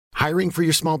Hiring for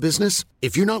your small business?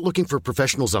 If you're not looking for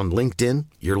professionals on LinkedIn,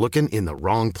 you're looking in the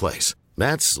wrong place.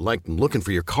 That's like looking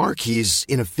for your car keys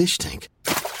in a fish tank.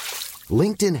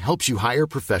 LinkedIn helps you hire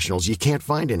professionals you can't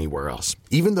find anywhere else,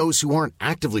 even those who aren't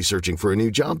actively searching for a new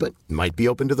job but might be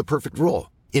open to the perfect role.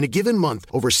 In a given month,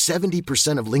 over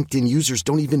 70% of LinkedIn users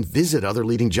don't even visit other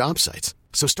leading job sites.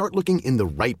 So start looking in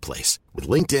the right place. With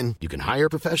LinkedIn, you can hire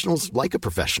professionals like a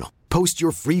professional. Post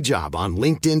your free job on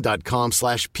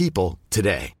linkedin.com/people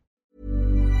today.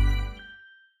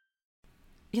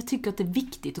 Jag tycker att det är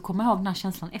viktigt att komma ihåg den här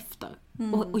känslan efter.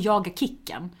 Och jaga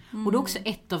kicken. Och det är också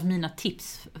ett av mina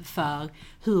tips för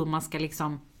hur man ska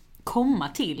liksom komma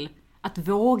till att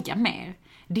våga mer.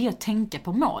 Det är att tänka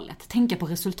på målet, tänka på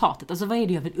resultatet. Alltså vad är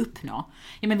det jag vill uppnå?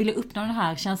 Jag vill jag uppnå den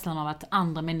här känslan av att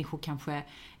andra människor kanske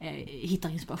hittar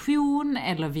inspiration,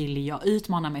 eller vill jag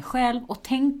utmana mig själv, och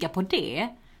tänka på det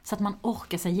så att man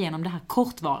orkar sig igenom det här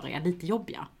kortvariga, lite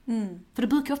jobbiga. För det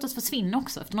brukar oftast försvinna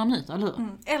också efter några minuter, eller hur?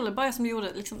 Eller bara som du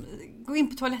gjorde, liksom, gå in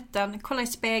på toaletten, kolla i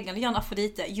spegeln, gör en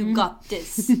Afrodite, you got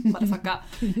this, motherfucker.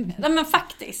 Nej men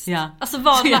faktiskt. Ja. Alltså,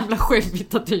 så jävla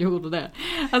skämmigt att jag gjorde det.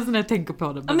 Alltså när jag tänker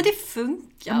på det. Ja men det funkar.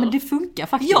 Ja men det funkar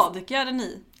faktiskt. Jag brukar göra det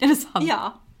nu. Är det sant?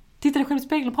 Ja. Titta dig själv i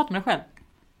spegeln och prata med dig själv.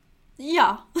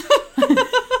 Ja.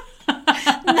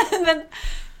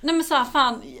 nej men så här,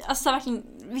 fan, alltså verkligen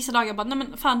vissa dagar bara, nej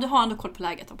men fan, du har ändå koll på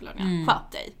läget, Apollonia.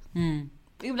 Skärp dig.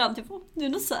 Ibland typ, du är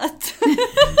nog söt.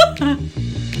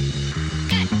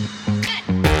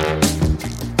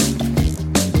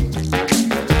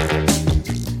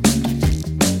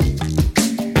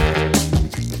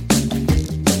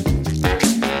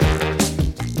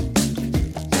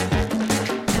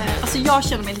 Alltså jag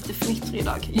känner mig lite fnittrig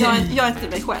idag. Jag är inte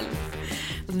mig själv.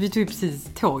 Alltså, vi tog precis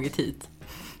tåget hit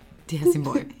till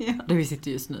Helsingborg, Ja. där vi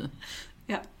sitter just nu.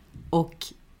 Ja. Och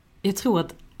jag tror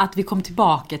att vi kom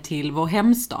tillbaka till vår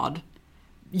hemstad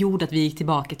gjorde att vi gick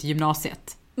tillbaka till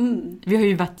gymnasiet. Vi har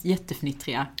ju varit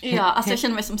jättefnittriga. Ja, alltså jag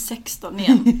känner mig som 16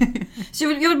 igen. Så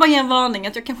jag vill bara ge en varning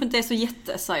att jag kanske inte är så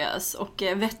jätteseriös och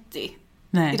vettig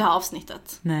i det här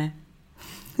avsnittet. Nej.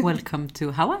 Welcome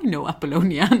to How I Know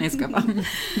Apollonia. Nej, ska bara.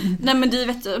 Nej men du,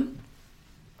 vet du.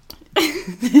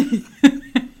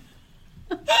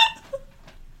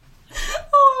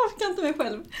 Jag orkar inte mig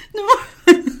själv.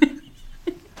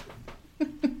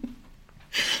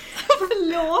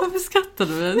 Förlåt. Varför skrattar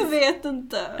du ens? Jag vet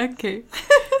inte. Okej.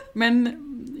 Men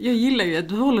jag gillar ju att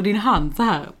du håller din hand så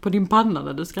här på din panna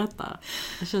när du skrattar.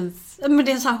 Det känns... Men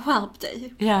det är så här, skärp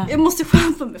dig. Ja. Jag måste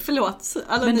skärpa mig, förlåt.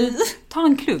 Alla Men ni. ta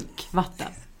en klunk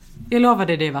vatten. Jag lovar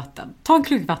dig, det är vatten. Ta en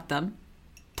klunk vatten.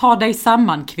 Ta dig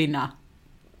samman, kvinna.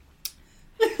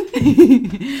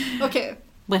 Okej.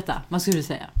 Berätta, vad skulle du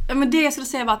säga? Ja, men det jag skulle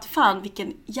säga var att fan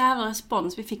vilken jävla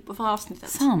respons vi fick på förra avsnittet.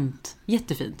 Sant,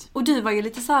 jättefint. Och du var ju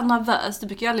lite så här nervös, du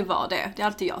brukar ju aldrig vara det. Det är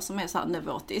alltid jag som är så här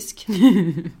neurotisk.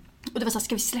 Och det var så här,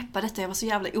 ska vi släppa detta? Jag var så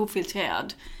jävla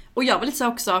ofiltrerad. Och jag var lite så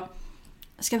här också,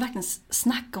 ska vi verkligen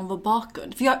snacka om vår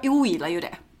bakgrund? För jag ogillar ju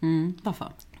det.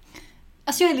 Varför?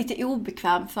 Alltså jag är lite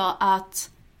obekväm för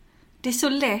att det är så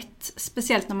lätt,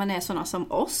 speciellt när man är såna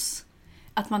som oss,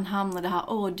 att man hamnar i det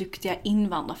här duktiga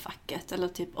invandrarfacket eller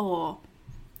typ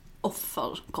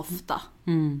offerkofta.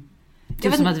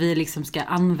 Typ som att vi liksom ska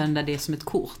använda det som ett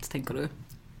kort, tänker du?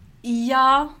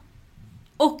 Ja.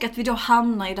 Och att vi då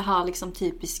hamnar i det här liksom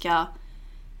typiska,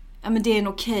 ja men det är en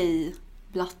okej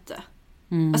blatte.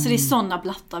 Alltså det är såna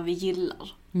blattar vi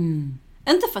gillar.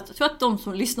 Inte för att jag tror att de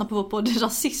som lyssnar på vår podd är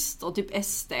rasister, typ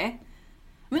SD.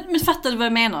 Men fattar du vad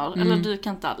jag menar? Eller du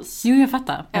kan inte alls. Jo, jag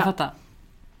fattar.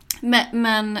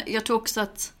 Men jag tror också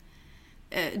att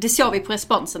det såg vi på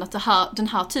responsen, att den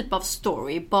här typ av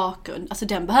story, bakgrund, alltså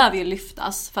den behöver ju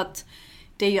lyftas, för att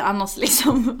det är ju annars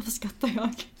liksom, vad skrattar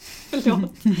jag?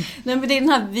 Förlåt. Nej, men det är den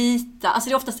här vita, alltså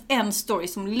det är oftast en story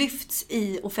som lyfts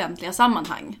i offentliga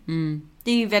sammanhang.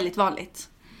 Det är ju väldigt vanligt.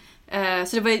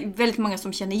 Så det var väldigt många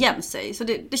som känner igen sig. Så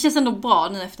det känns ändå bra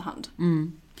nu efterhand.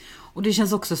 Och det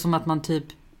känns också som att man typ,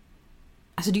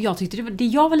 alltså det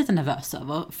jag var lite nervös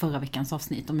över förra veckans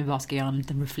avsnitt, om vi bara ska göra en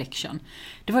liten reflection.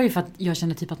 Det var ju för att jag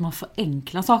kände typ att man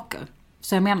förenklar saker.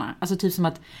 Så jag menar, alltså typ som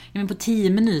att på 10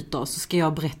 minuter så ska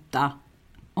jag berätta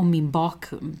om min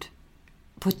bakgrund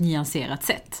på ett nyanserat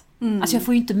sätt. Alltså jag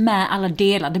får ju inte med alla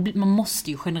delar. Man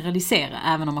måste ju generalisera,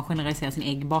 även om man generaliserar sin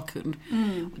egen bakgrund.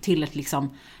 Till ett liksom,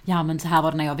 ja men så här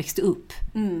var det när jag växte upp.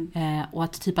 Och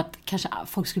att typ att kanske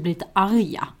folk skulle bli lite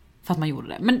arga för att man gjorde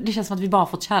det. Men det känns som att vi bara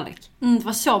fått kärlek. Det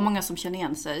var så många som känner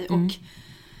igen sig. Och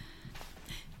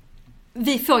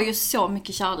vi får ju så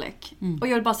mycket kärlek. Och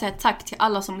jag vill bara säga tack till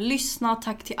alla som lyssnar.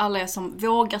 Tack till alla som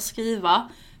vågar skriva.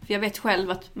 För jag vet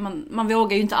själv att man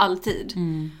vågar ju inte alltid.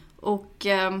 Och,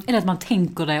 eller att man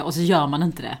tänker det och så gör man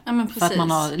inte det. Ja, men precis.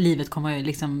 För att livet kommer ju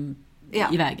liksom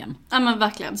i vägen. Ja men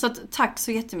verkligen. Så att, tack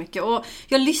så jättemycket. Och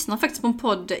jag lyssnar faktiskt på en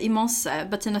podd i morse,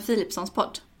 Bettina Philipssons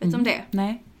podd. Vet du om det?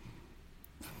 Nej.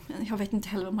 Jag vet inte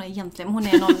heller vad hon är egentligen. Hon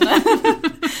är någon,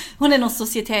 hon är någon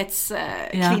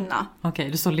societetskvinna. Okej,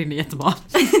 du såg Linda jättebra.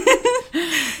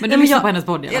 Men du lyssnar på hennes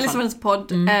podd i alla fall. Jag lyssnar på hennes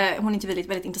podd. Hon intervjuar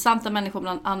väldigt intressanta människor,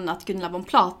 bland annat Gunilla von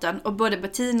Platen. Och både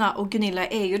Bettina och Gunilla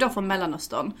är ju då från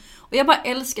Mellanöstern. Och jag bara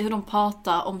älskar hur de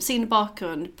pratar om sin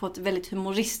bakgrund på ett väldigt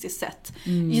humoristiskt sätt.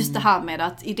 Just det här med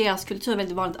att i deras kultur är det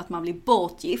väldigt vanligt att man blir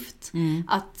bortgift.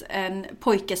 Att en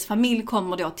pojkes familj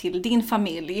kommer då till din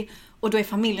familj. Och då är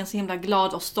familjen så himla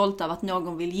glad och stolt över att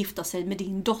någon vill gifta sig med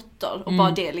din dotter. Och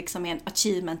bara det liksom är en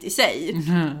achievement i sig.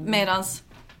 Medans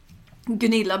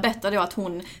Gunilla berättade då att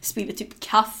hon spillde typ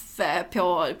kaffe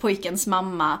på pojkens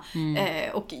mamma.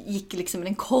 Och gick liksom i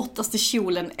den kortaste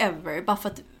kjolen ever. Bara för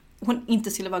att hon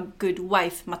inte skulle vara good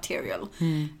wife material.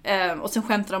 Och sen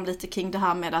skämtade de lite kring det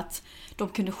här med att de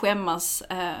kunde skämmas.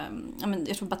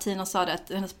 Jag tror Bettina sa det, att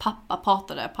hennes pappa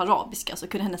pratade på arabiska, så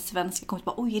kunde hennes svenska komma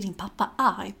och bara, oj, är din pappa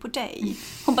arg på dig?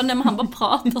 Hon bara, nej men han bara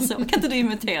pratar så, kan inte du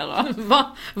imitera?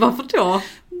 Va? Varför då?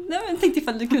 Nej men tänkte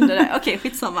ifall du kunde det. Okej,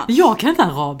 skitsamma. Jag kan inte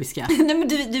arabiska. Nej men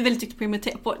du är väldigt duktig på att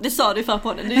imitera på. Det sa du förra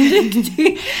podden. Du är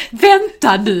duktig.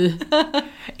 Vänta nu.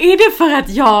 Är det för att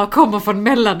jag kommer från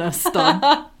Mellanöstern?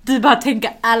 Du bara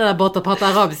tänker alla där borta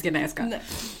pratar arabiska. Nej, jag ska.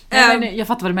 Nej, jag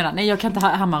fattar vad du menar. Nej, jag kan inte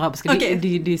hamma arabiska. Okay.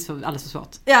 Det är så, alldeles för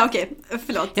svårt. Ja, okej.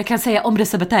 Förlåt. Jag kan säga om det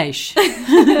sabotage.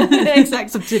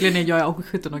 Exakt. Som tydligen är jag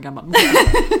 17 år gammal.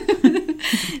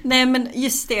 Nej, men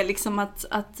just det liksom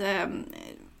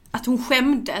att hon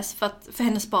skämdes för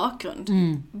hennes bakgrund.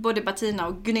 Både Bettina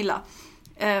och Gunilla.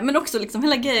 Men också liksom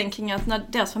hela grejen kring att när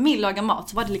deras familj lagar mat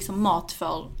så var det liksom mat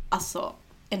för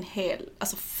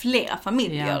flera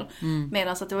familjer.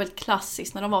 Medan att det var väldigt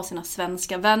klassiskt när de var sina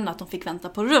svenska vänner att de fick vänta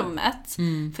på rummet.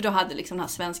 För då hade liksom den här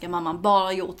svenska mamman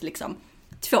bara gjort liksom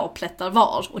 2 plättar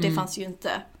var. Och det fanns ju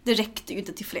inte, det räckte ju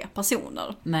inte till fler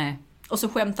personer. Nej. Och så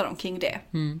skämtade de kring det.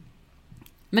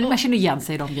 Men man känner igen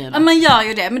sig i de grejerna. Ja, man gör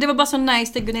ju det. Men det var bara så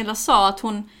nice det Gunilla sa, att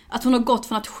hon har gått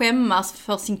från att skämmas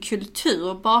för sin kultur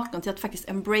och bakgrund till att faktiskt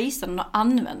embracea den och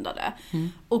använda det.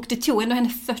 Och det tog ändå henne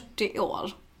 40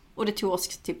 år. Och det tog oss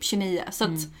typ 29. Så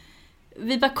att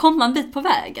vi börjar komma en bit på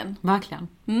vägen. Verkligen.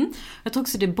 Jag tror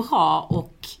också det är bra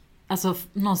och alltså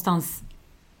någonstans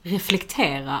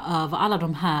reflektera över alla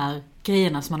de här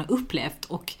grejerna som man har upplevt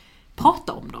och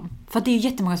prata om dem. För att det är ju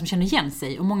jättemånga som känner igen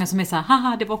sig. Och många som är så här,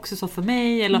 haha, det var också så för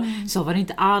mig. Eller så var det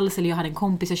inte alls. Eller jag hade en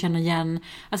kompis jag känner igen.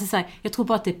 Alltså så här, jag tror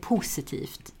bara att det är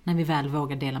positivt när vi väl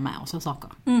vågar dela med oss av saker.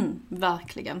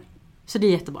 Verkligen. Så det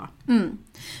är jättebra. Men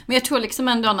jag tror liksom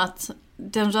ändå att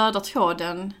den röda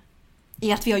tråden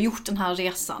är att vi har gjort den här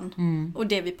resan. Och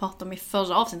det vi pratade om i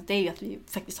förra avsnittet är ju att vi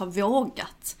faktiskt har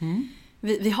vågat.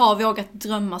 Vi har vågat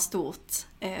drömma stort.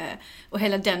 Och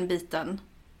hela den biten.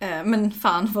 Men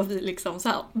fan vad vi liksom så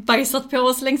här bajsat på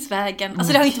oss längs vägen.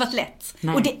 Alltså det har inte varit lätt.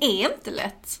 Nej. Och det är inte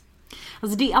lätt.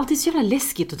 Alltså det är alltid så jävla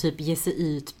läskigt att typ ge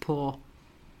sig ut på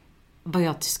vad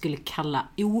jag skulle kalla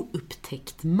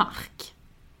oupptäckt mark.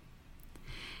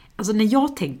 Alltså när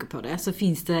jag tänker på det så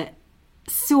finns det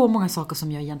så många saker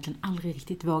som jag egentligen aldrig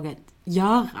riktigt vågat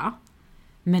göra.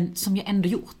 Men som jag ändå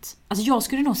gjort. Alltså jag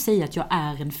skulle nog säga att jag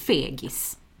är en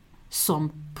fegis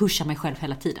som pushar mig själv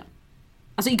hela tiden.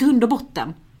 Alltså i grund och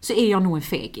botten så är jag nog en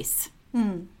fegis.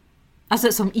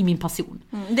 Alltså som i min person.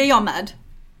 Det är jag med.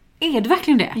 Är du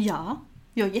verkligen det? Ja,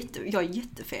 jag är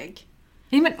jättefeg.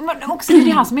 Ja, men också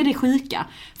det här som är det sjuka.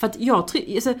 För att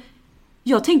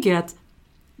jag tänker att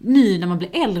nu när man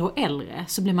blir äldre och äldre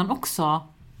så blir man också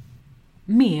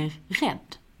mer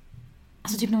rädd.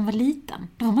 Alltså typ när man var liten,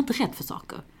 då var man inte rädd för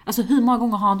saker. Alltså hur många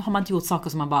gånger har man inte gjort saker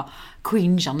som man bara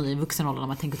cringear nu i vuxen ålder när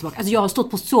man tänker tillbaka. Alltså jag har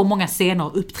stått på så många scener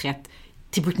och uppträtt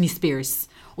till Britney Spears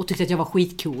och tyckte att jag var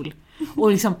skitcool.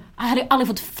 Och liksom, jag hade aldrig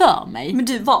fått för mig. Men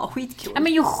du var skitcool. Ja,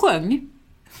 men jag sjöng.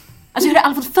 Alltså jag hade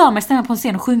aldrig fått för mig att stämma på en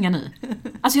scen och sjunga nu.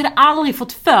 Alltså jag hade aldrig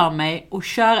fått för mig att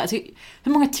köra. Alltså,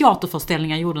 hur många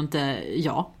teaterföreställningar gjorde inte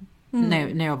jag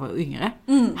när jag var yngre?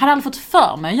 Hade aldrig fått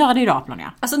för mig att göra det idag,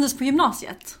 planerar. Alltså inte på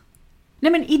gymnasiet?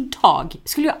 Nej, men idag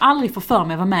skulle jag aldrig få för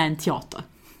mig att vara med i en teater.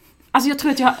 Alltså jag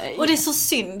tror att jag... Och det är så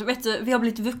synd, vet du, vi har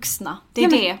blivit vuxna. Det är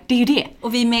det. Det är ju det.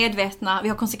 Och vi är medvetna, vi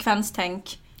har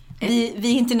konsekvenstänk. Vi är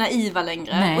inte naiva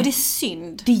längre. Nej. Och det är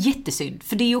synd. Det är jättesynd.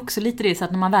 För det är ju också lite det så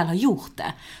att när man väl har gjort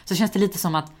det så känns det lite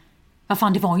som att vad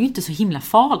fan, det var ju inte så himla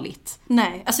farligt.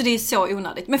 Nej, alltså det är så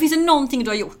onödigt. Men finns det någonting du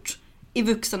har gjort i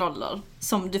vuxen ålder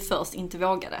som du först inte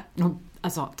vågade?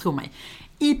 Alltså, tro mig.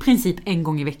 I princip en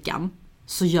gång i veckan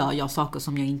så gör jag saker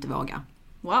som jag inte vågar.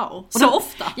 Wow, Och så då,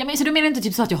 ofta? Ja, men så du menar inte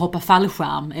typ så att jag hoppar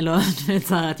fallskärm eller du vet,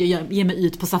 så här, att jag ger mig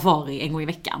ut på safari en gång i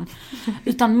veckan.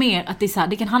 Utan mer att det är så här,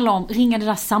 det kan handla om ringa det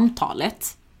där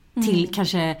samtalet till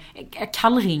kanske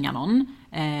kallringa någon.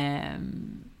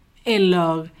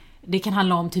 Eller det kan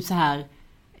handla om typ så här,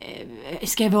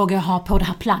 ska jag våga ha på det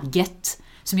här plagget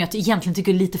som jag egentligen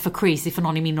tycker är lite för crazy för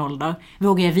någon i min ålder.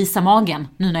 Vågar jag visa magen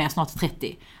nu när jag snart är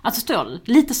 30? Alltså står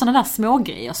lite sådana där små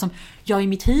grejer som jag i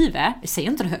mitt huvud, jag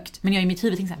säger inte det högt, men jag i mitt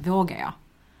huvud tänker så här, vågar jag?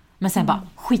 Men sen bara,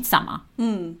 skitsamma.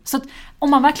 Så att om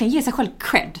man verkligen ger sig själv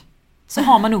cred så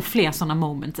har man nog fler sådana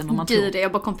moments än om man tror.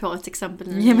 Jag bara kom på ett exempel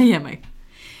nu. Ge mig.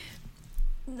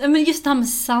 Men just det här med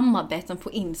samarbeten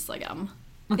på Instagram.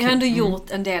 Okay. Jag har ändå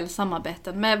gjort en del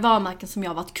samarbeten med varumärken som jag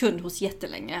har varit kund hos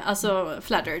jättelänge. Alltså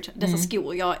Flattered, dessa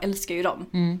skor, jag älskar ju dem.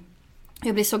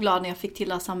 Jag blev så glad när jag fick till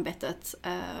det här samarbetet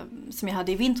som jag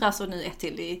hade i vintras och nu ett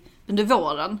till under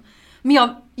våren. Men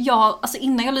jag alltså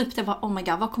innan jag la upp det var, oh my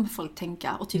god, vad kommer folk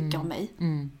tänka och tycka om mig?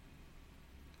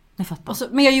 Jag fattar.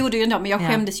 Men jag gjorde ju ändå, men jag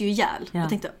skämdes ju ihjäl. Jag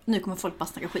tänkte, nu kommer folk bara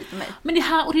snacka skit om mig. Men det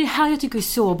är här jag tycker är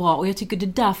så bra, och jag tycker det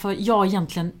är därför jag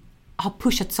egentligen har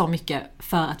pushat så mycket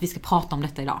för att vi ska prata om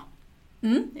detta idag.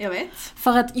 Jag vet.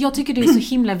 För att jag tycker det är så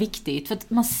himla viktigt, för att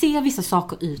man ser vissa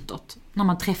saker utåt när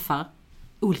man träffar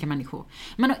olika människor.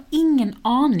 Man har ingen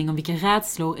aning om vilka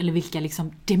rädslor eller vilka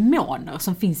liksom demoner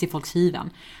som finns i folks huvuden.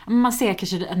 Man ser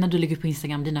kanske när du lägger upp på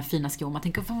Instagram dina fina skor, man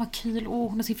tänker, fan vad kul,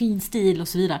 hon har så fin stil och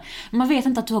så vidare. Men man vet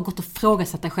inte att du har gått och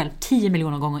frågat dig själv 10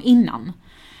 miljoner gånger innan.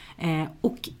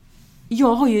 Och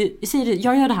jag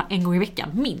gör det här en gång i veckan,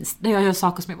 minst. Där jag gör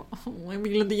saker som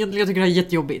jag tycker det är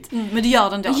jättejobbigt. Men du gör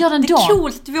den då. Det är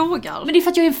coolt, du vågar. Men det är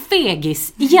för att jag är en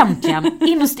fegis, egentligen.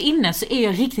 Innerst inne så är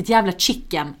jag riktigt jävla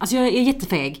chicken. Alltså jag är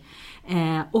jättefeg.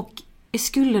 Och jag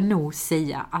skulle nog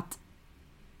säga att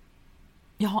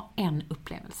jag har en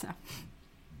upplevelse.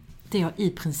 Det jag i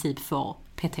princip får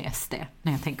PTSD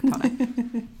när jag tänker på det.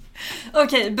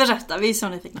 Okej, berätta, vi är så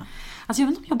nyfikna. Alltså jag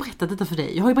vet inte om jag har berättat detta för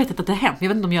dig. Jag har ju berättat att det har hänt, men jag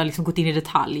vet inte om jag har liksom gått in i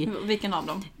detalj. Vilken av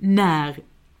dem? När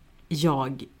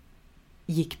jag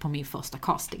gick på min första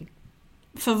casting.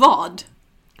 För vad?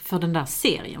 För den där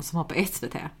serien som var på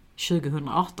SVT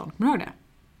 2018. Kommer du ihåg det?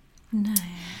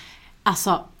 Nej.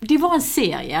 Alltså, det var en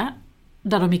serie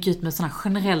där de gick ut med sån här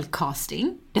generell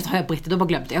casting. Det har jag berättat, du har bara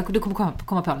glömt det. Du kommer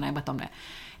komma på det när jag berättar om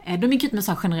det. De gick ut med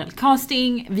sån här generell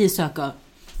casting. Vi söker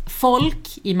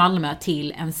folk i Malmö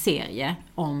till en serie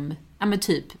om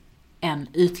typ en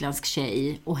utländsk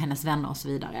tjej och hennes vänner och så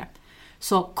vidare.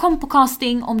 Så kom på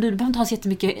casting om du behöver inte ha så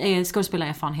jättemycket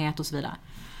skådespelarerfarenhet och så vidare.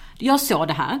 Jag såg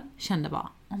det här, kände bara,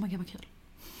 oh my god vad kul.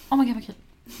 Oh my god vad kul.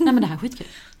 Nej men det här är skitkul.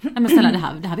 Nej men snälla,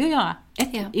 det här vill jag göra.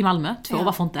 1 i Malmö, 2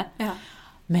 varför inte. Ja.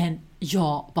 Men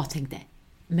jag bara tänkte,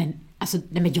 men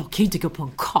jag kan ju inte gå på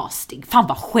en casting. Fan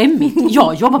vad skämmigt.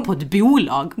 Jag jobbar på ett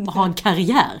bolag och har en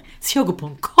karriär. Så jag går på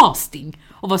en casting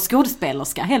och var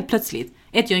skådespelerska helt plötsligt.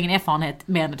 Jag har ingen erfarenhet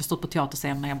mer än att jag stått på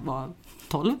teaterscen när jag var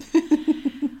 12.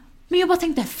 Men jag bara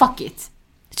tänkte, fuck it.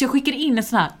 Så jag skickade in en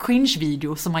sån här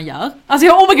cringe-video som man gör. Alltså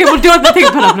oh my god, vad dåligt när jag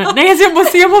tänkte på det. Nej, jag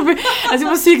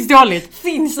mår psykiskt dåligt.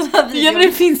 Finns sån här video? Ja, men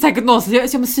det finns säkert någon. Så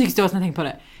jag mår psykiskt dåligt när jag tänker på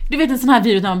det. Du vet en sån här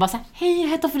video när man bara säger, hej jag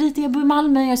heter Fredrika, jag bor i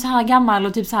Malmö, jag är så här gammal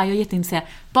och typ så här, jag är jätteintresserad.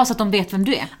 Bara så att de vet vem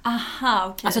du är. Aha,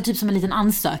 okej. Alltså typ som en liten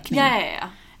ansökning.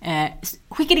 Ja.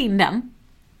 Skickade in den.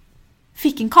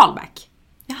 Fick en callback.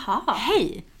 Jaha.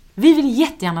 Hej, vi vill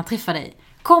jättegärna träffa dig.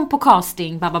 Kom på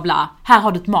casting, bla bla bla. Här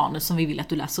har du ett manus som vi vill att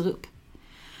du läser upp.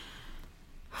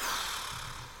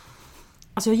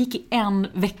 Alltså jag gick i 1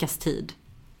 veckas tid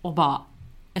och bara,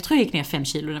 jag tror jag gick ner 5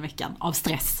 kilo den veckan av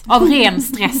stress. Av ren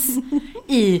stress.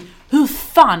 I hur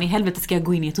fan i helvete ska jag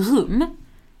gå in i ett rum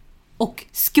och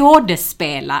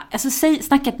skådespela, alltså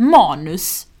snacka ett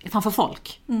manus framför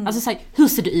folk. Alltså säg, hur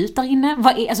ser det ut där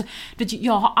inne?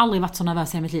 Jag har aldrig varit så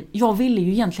nervös i mitt liv.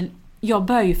 Jag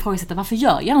började ju ifrågasätta, varför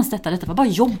gör jag ens detta? Detta var bara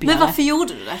jobbigare. Men varför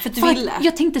gjorde du det? För att du ville?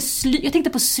 Jag tänkte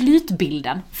på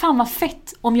slutbilden. Fan vad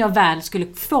fett om jag väl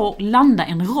skulle få landa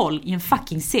en roll i en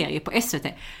fucking serie på SVT.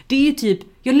 Det är ju typ,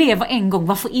 jag lever en gång,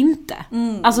 varför inte?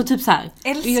 Alltså typ så här.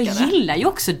 Jag gillar ju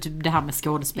också typ det här med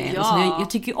skådespel. Ja. Så jag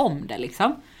tycker om det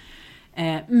liksom.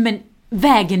 Men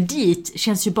vägen dit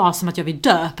känns ju bara som att jag vill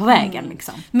dö på vägen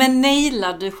liksom. Men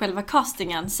nailade du själva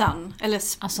castingen sen? Eller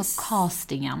alltså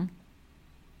castingen.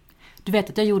 Du vet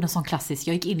att jag gjorde en sån klassisk,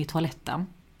 jag gick in i toaletten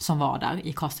som var där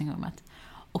i castingrummet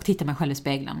och tittade mig själv i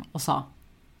spegeln och sa,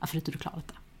 varför är du klar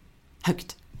detta?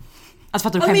 Högt. Alltså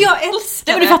fattar du själv? Men jag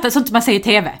älskar det. Du fattar, sånt man säger i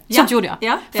tv. Sånt gjorde jag.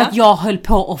 Ja. För att jag höll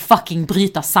på att fucking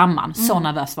bryta samman. Så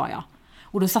nervös var jag.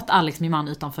 Och då satt Alex, min man,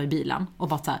 utanför i bilen och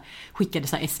bara så här, skickade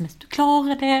så här sms, du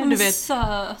klarade det. Du vet.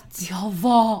 Söt. Jag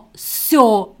var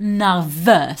så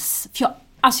nervös. För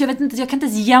Alltså jag vet inte, jag kan inte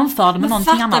ens jämföra det med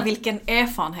någonting annat. Fatta vilken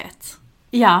erfarenhet.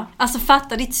 Ja. Alltså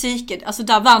fatta ditt psyke. Alltså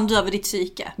där vann du över ditt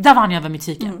psyke. Där vann jag över mitt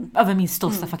psyke. Över min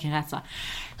största fucking rädsla.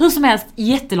 Hur som helst,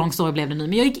 jättelång story blev det nu.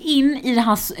 Men jag gick in i det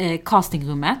här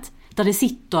castingrummet. Där det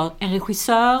sitter en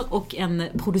regissör och en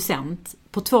producent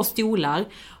på 2 stolar.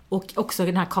 Och också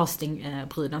den här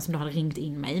castingpryden som då hade ringt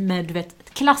in mig. Med du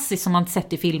vet, klassiskt som man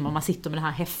sett i filmer. Man sitter med det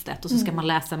här häftet och så ska man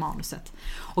läsa manuset.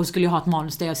 Och så skulle jag ha ett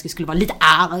manus där jag skulle vara lite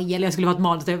arg. Eller jag skulle ha ett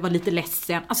manus där jag var lite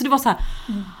ledsen. Alltså det var så här...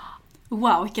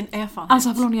 Wow, vilken erfarenhet.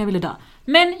 Alltså förlåt, jag ville dö.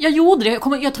 Men jag gjorde det, jag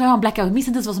tror jag har en blackout. Jag minns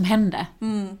inte ens vad som hände.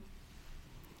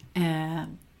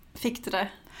 Fick du det?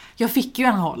 Jag fick ju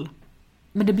en roll.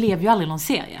 Men det blev ju aldrig någon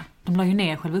serie. De la ju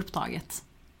ner själva uppdraget.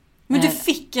 Men du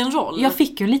fick en roll? Jag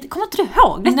fick ju en lite... Kommer inte du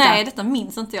ihåg detta? Nej, detta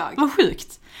minns inte jag. Vad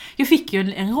sjukt. Jag fick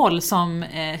ju en roll som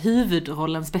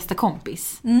huvudrollens bästa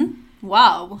kompis.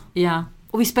 Wow. Ja.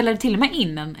 Och vi spelade till och med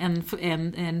in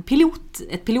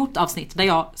ett pilotavsnitt där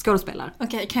jag skådespelar.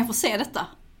 Okej, kan jag få se detta?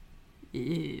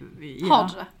 Ja. Har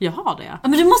du det? Jag har det, ja.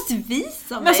 Men du måste visa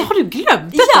mig. Men alltså, har du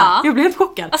glömt detta? Ja. Jag blev helt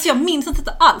chockad. Alltså jag minns inte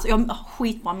detta alls. Jag har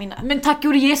skitbra minne. Men tack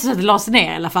gode Jesus att det lades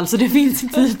ner i alla fall. Så det finns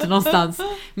inte ute någonstans.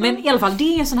 Men i alla fall,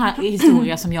 det är en sån här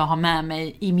historia som jag har med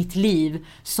mig i mitt liv.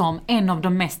 Som en av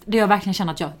de mest... Det jag verkligen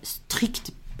känner att jag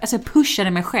tryckte... Alltså jag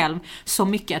pushade mig själv så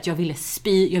mycket att jag ville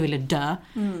spy, jag ville dö.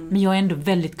 Men jag är ändå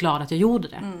väldigt glad att jag gjorde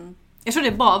det. Jag tror det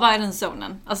är bra att vara i den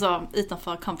zonen. Alltså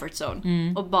utanför comfort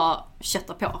zone. Och bara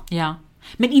kötta på. Ja.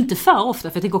 Men inte för ofta,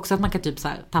 för jag tycker också att man kan typ så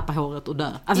här tappa håret och dö.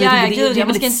 Alltså Ja, det är en man ska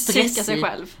väldigt inte psyka sig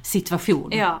själv.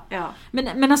 Situation. Ja.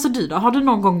 Men alltså du då, har du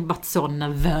någon gång varit så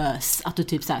nervös att du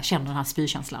typ så här känner den här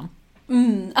spykänslan?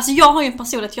 Alltså jag har ju en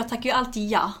personlighet, jag tackar ju alltid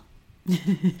ja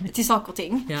till saker och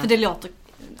ting. Ja. För det låter...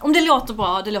 Om det låter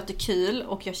bra, det låter kul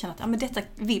och jag känner att men detta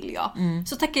vill jag.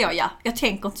 Så tackar jag ja. Jag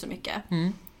tänker inte så mycket.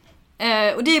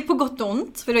 Och det är på gott och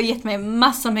ont. För det har gett mig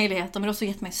massa möjligheter. Men det har också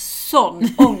gett mig sån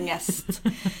ångest.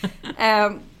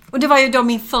 Och det var ju då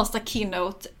min första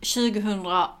keynote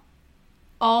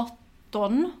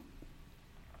 2018.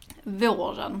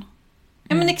 Våren.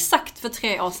 Ja men exakt för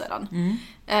 3 år sedan.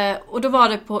 Och då var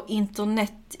det på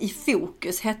Internet i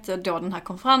fokus hette då den här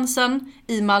konferensen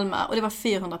i Malmö. Och det var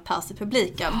 400 pers i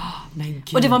publiken.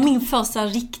 Och det var min första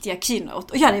riktiga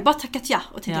keynote. Och jag hade bara tackat ja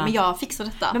och tänkte men jag fixar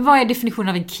detta. Men vad är definitionen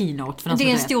av en keynote? För det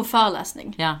är en stor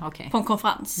föreläsning på en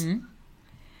konferens.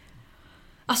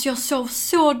 Alltså jag sov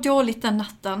så dåligt den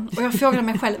natten. Och jag frågade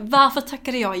mig själv, varför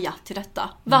tackade jag ja till detta?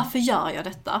 Varför gör jag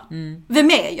detta?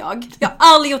 Vem är jag? Jag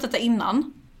har aldrig gjort detta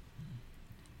innan.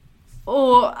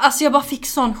 Och alltså jag bara fick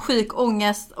sån sjuk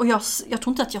ångest. Och jag tror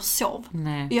inte att jag sov.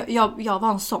 Nej. Jag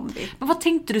var en zombie. Men vad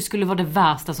tänkte du skulle vara det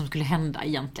värsta som skulle hända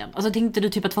egentligen? Alltså tänkte du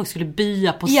typ att folk skulle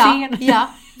bya på scen? Ja,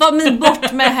 var min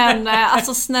bort med henne.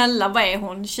 Alltså snälla, vad är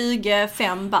hon?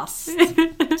 25 bast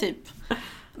typ.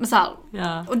 Men så här,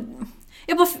 och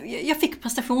jag fick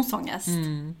prestationsångest.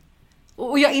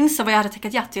 Och jag insåg vad jag hade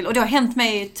tackat ja till. Och det har hänt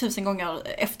mig 1000 gånger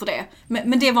efter det.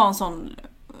 Men det var en sån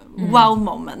wow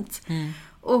moment.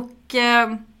 Och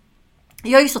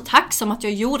jag är ju så tacksam att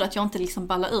jag gjorde att jag inte liksom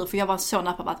ballade ur. För jag var så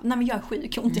nära på att nej men jag är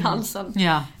sjuk, ont i halsen.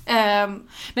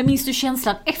 Men minns du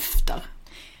känslan efter?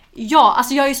 Ja,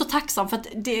 alltså jag är ju så tacksam för att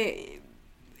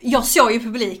jag såg ju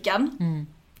publiken.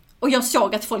 Och jag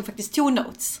såg att folk faktiskt tog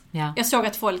notes. Jag såg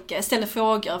att folk ställde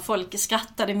frågor, folk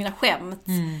skrattade mina skämt.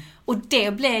 Och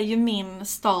det blev ju min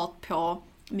start på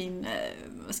min,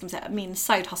 vad ska man säga, min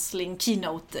side hustling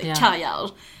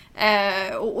keynote-karriär.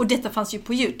 Och detta fanns ju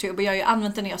på YouTube. Och jag har ju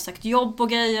använt det när jag har sökt jobb och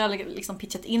grejer. Eller liksom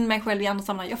pitchat in mig själv i andra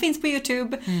sammanhang. Jag finns på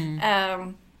YouTube.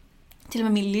 Till och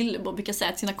med min lillebror brukar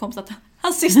säga till sina kompisar att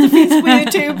hans syster finns på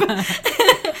YouTube.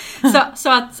 så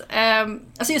att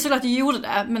alltså jag såg att jag gjorde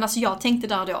det. Men alltså jag tänkte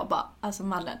där och då bara, alltså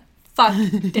Madeleine, fuck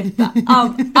detta,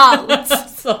 allt.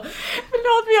 Alltså, men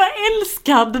jag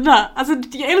älskar den där. Alltså,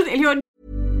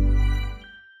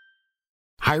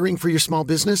 Hiring for your small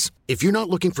business? If you're not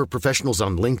looking for professionals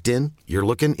on LinkedIn, you're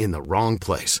looking in the wrong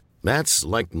place.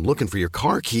 That's like looking for your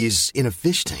car keys in a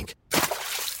fish tank.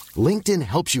 LinkedIn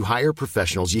helps you hire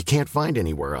professionals you can't find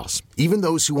anywhere else, even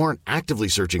those who aren't actively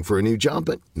searching for a new job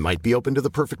but might be open to the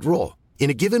perfect role. In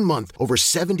a given month, over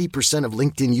 70% of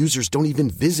LinkedIn users don't even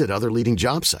visit other leading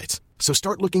job sites. So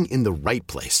start looking in the right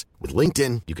place. With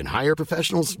LinkedIn, you can hire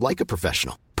professionals like a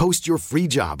professional. Post your free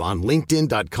job on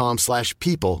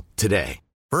linkedin.com/people today.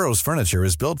 Burrow's furniture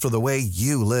is built for the way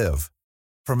you live.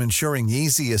 From ensuring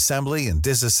easy assembly and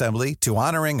disassembly to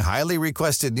honoring highly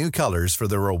requested new colors for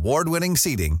their award-winning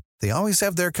seating, they always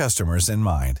have their customers in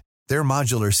mind. Their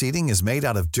modular seating is made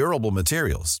out of durable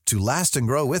materials to last and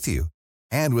grow with you.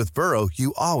 And with Burrow,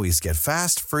 you always get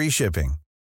fast, free shipping.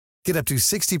 Get up to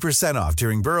 60% off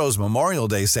during Burrow's Memorial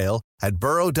Day sale at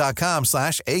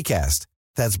burrow.com/ACAST.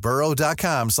 That's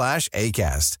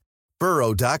burrow.com/ACAST.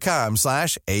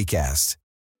 burrow.com/ACAST.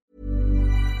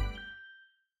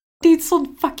 Det är ett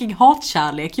sån fucking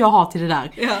hatkärlek jag har till det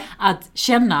där. Ja. Att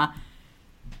känna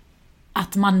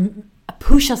att man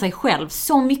pushar sig själv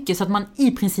så mycket så att man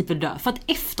i princip vill dö. För att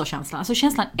efterkänslan, alltså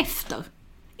känslan efter,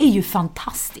 är ju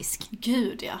fantastisk.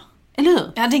 Gud, ja. Eller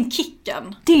hur? Ja, den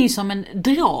kicken. Det är ju som en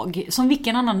drag, som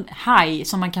vilken annan high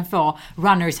som man kan få,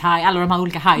 runners high, alla de här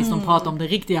olika highs de pratar om, det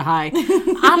riktiga high.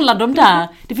 Alla de där,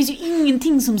 det finns ju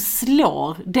ingenting som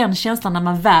slår den känslan när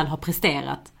man väl har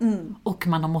presterat och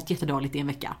man har mått jättedåligt i en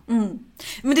vecka.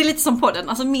 Men det är lite som podden,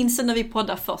 alltså minns du när vi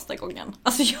poddade första gången?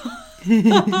 Alltså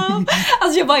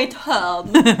jag var i ett hörn.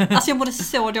 Alltså jag mådde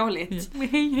så dåligt.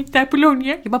 Hej, där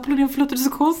Polonia. Jag bara, Polonia, förlåt, det är så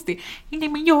konstigt. Nej,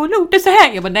 men jag låter så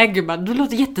här. Jag bara, nej gumman, du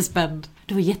låter jättespänd.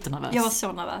 Du var jättenervös. Jag var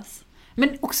så nervös.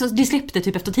 Men också, det släppte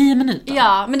typ efter 10 minuter.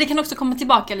 Ja, men det kan också komma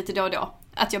tillbaka lite då och då.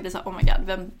 Att jag blir så här, oh my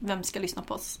god, vem ska lyssna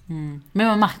på oss? Men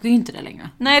man märker ju inte det längre.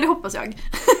 Nej, det hoppas jag.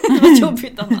 Det var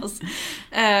jobbigt annars.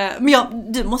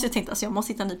 Men du måste ju tänka, alltså jag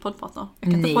måste hitta en ny poddpartner.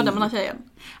 Jag kan inte podda med den här tjejen.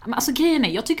 Men alltså grejen är,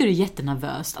 jag tycker det är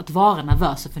jättenervöst att vara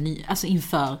nervös för alltså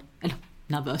inför, eller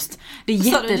nervöst. Det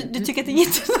är du tycker att det är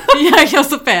jättenervöst? Jag är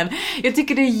så fel. Jag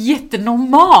tycker det är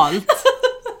jättenormalt.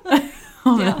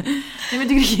 Ja. Nej, men jag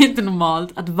tycker det är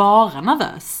jättenormalt att vara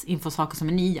nervös inför saker som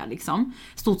är nya liksom.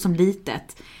 Stort som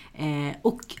litet.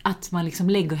 Och att man liksom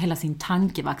lägger hela sin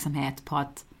tankeverksamhet på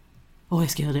att jag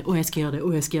ska göra det, jag ska göra det,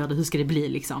 jag ska göra det, hur ska det bli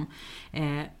liksom.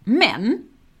 Men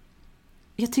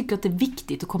jag tycker att det är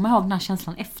viktigt att komma ihåg den här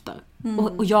känslan efter.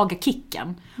 Och jaga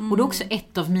kicken. Och det är också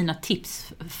ett av mina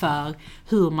tips för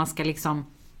hur man ska liksom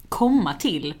komma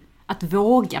till att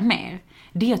våga mer.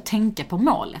 Det är att tänka på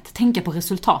målet, tänka på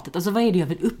resultatet. Alltså vad är det jag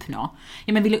vill uppnå?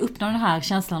 Vill jag uppnå den här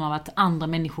känslan av att andra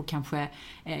människor kanske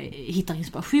hittar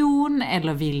inspiration,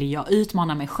 eller vill jag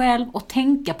utmana mig själv, och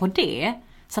tänka på det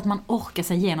så att man orkar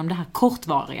sig igenom det här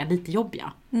kortvariga, lite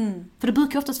jobbiga. För det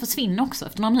brukar oftast försvinna också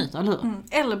efter några minuter, eller hur?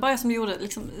 Eller bara som du gjorde,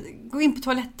 liksom, gå in på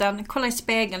toaletten, kolla i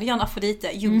spegeln, gör en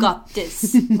Afrodite, you got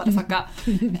this, motherfucker.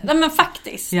 Nej men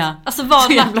faktiskt. Ja. Alltså,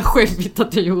 så jävla skämmigt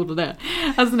att jag gjorde det.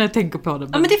 Alltså när jag tänker på det.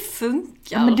 Ja men det funkar.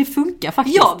 Ja, men det funkar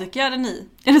faktiskt. Jag brukar göra det nu.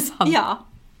 Är det sant? Ja.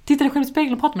 Titta dig själv i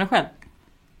spegeln och prata med dig själv.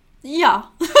 Ja.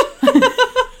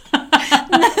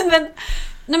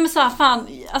 nej men så här, fan,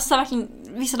 alltså verkligen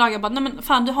vissa dagar bara, nej men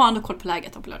fan, du har ändå koll på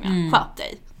läget av Polonia. Skärp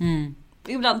dig.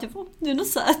 Ibland typ, du är nog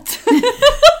söt.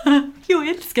 Jag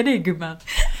älskar det, gumman.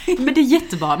 Men det är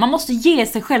jättebra. Man måste ge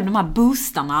sig själv de här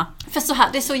boostarna. För så här,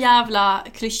 det är så jävla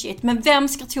klyschigt. Men vem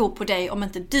ska tro på dig om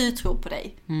inte du tror på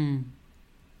dig?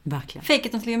 Verkligen. Fake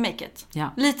it until you make it. Ja.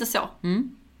 Lite så.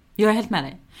 Jag är helt med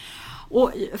dig.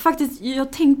 Och faktiskt,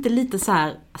 jag tänkte lite så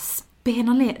här,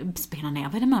 bena ner,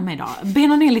 vad är det med mig idag?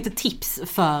 Bena ner lite tips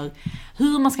för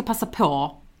hur man ska passa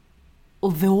på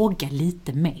och våga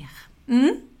lite mer.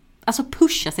 Alltså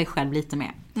pusha sig själv lite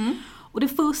mer. Och det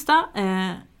första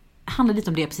handlar lite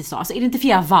om det jag precis sa. Alltså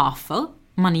identifiera varför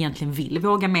man egentligen vill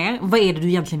våga mer. Vad är det du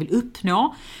egentligen vill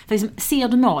uppnå? För liksom, ser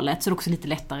du målet så är det också lite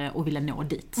lättare att vilja nå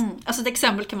dit. Alltså ett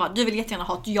exempel kan vara, du vill jättegärna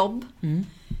ha ett jobb.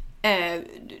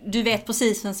 Du vet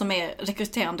precis vem som är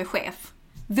rekryterande chef.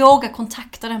 Våga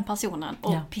kontakta den personen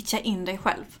och pitcha in dig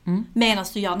själv. Medan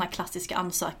du gör den här klassiska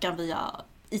ansökan via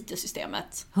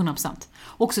IT-systemet. 100%.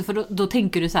 Också för då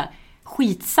tänker du så här,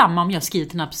 skitsamma om jag skriver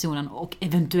till den här personen och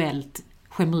eventuellt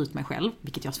skämmer ut mig själv,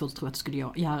 vilket jag har svårt att tro att jag skulle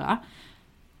göra.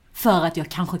 För att jag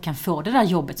kanske kan få det där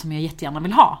jobbet som jag jättegärna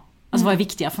vill ha. Alltså vad är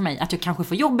viktigare för mig? Att jag kanske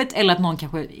får jobbet eller att någon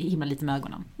kanske himlar lite med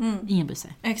ögonen. Ingen bryr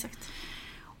sig. Exakt.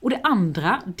 Och det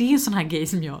andra, det är en sån här grej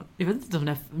som jag vet inte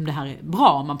om det här är bra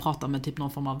om man pratar med typ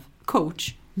någon form av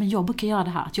coach. Men jag brukar göra det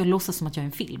här, att jag låtsas som att jag är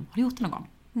en film. Har du gjort det någon gång?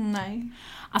 Nej.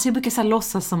 Alltså jag brukar så här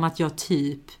låtsas som att jag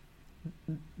typ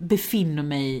befinner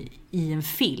mig i en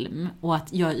film och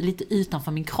att jag är lite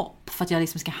utanför min kropp för att jag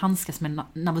liksom ska handskas med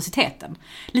nervositeten.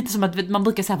 Lite som att man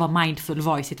brukar säga vara mindful,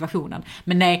 vara i situationen.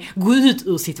 Men nej, gå ut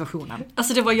ur situationen.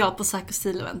 Alltså det var jag på Psycho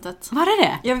Steel-eventet. Var det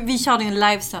det? Ja, vi körde en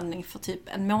livesändning för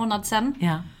typ en månad sedan.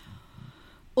 Ja.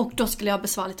 Och då skulle jag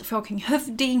besvara lite frågor kring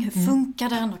hövding, hur funkar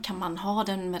den och kan man ha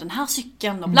den med den här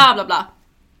cykeln och bla bla bla.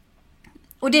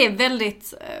 Och det är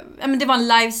väldigt, men det var en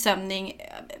livesändning.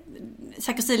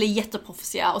 Psycho Steel är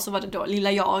jätteprofessionella och så var det då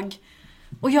lilla jag.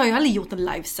 Och jag har ju aldrig gjort en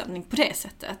livesändning på det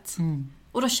sättet.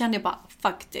 Och då kände jag bara,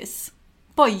 faktiskt,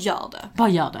 bara gör det. Bara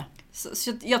gör det.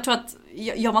 Så jag tror att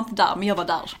jag var inte där, men jag var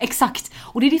där. Exakt.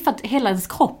 Och det är för att hela ens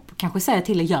kropp kanske säger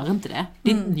till dig, gör inte det.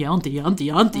 Gör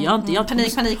inte.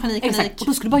 Panik. Exakt. Och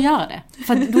då skulle du bara göra det.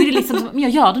 För då är det liksom, men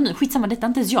jag gör det nu. Skitsamma, detta är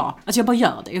inte ens jag. Alltså jag bara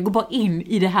gör det. Jag går bara in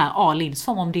i det här all in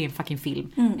som om det är en fucking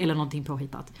film. Eller någonting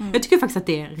påhittat. Jag tycker faktiskt att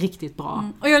det är riktigt bra.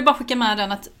 Och jag vill bara skicka med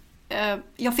den att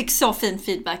jag fick så fin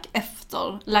feedback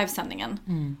efter livesändningen.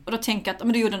 Och då tänker jag att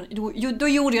men då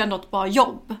gjorde jag ändå ett bra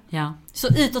jobb. Ja. Så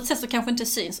utåt sett så kanske inte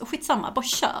syns. Och skitsamma, bara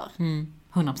kör.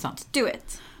 100%. Do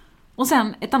it. Och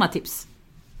sen ett annat tips.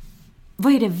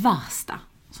 Vad är det värsta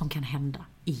som kan hända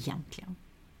egentligen?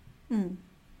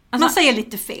 Alltså, Man säger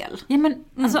lite fel. Ja, men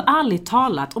alltså ärligt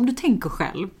talat, om du tänker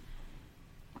själv,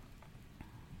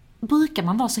 brukar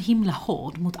man vara så himla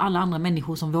hård mot alla andra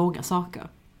människor som vågar saker?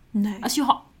 Nej. Alltså jag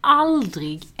har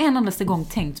aldrig en endaste gång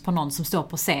tänkt på någon som står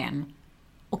på scen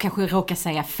och kanske råkar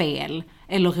säga fel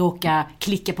eller råkar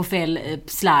klicka på fel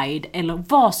slide eller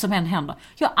vad som än händer.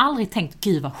 Jag har aldrig tänkt,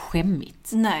 gud vad skämmigt.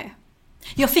 Nej.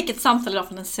 Jag fick ett samtal idag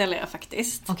från en säljare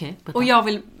faktiskt. Okej, och jag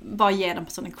vill bara ge den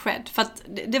personen cred. För att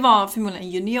det var förmodligen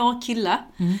en junior kille.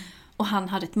 Och han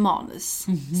hade ett manus.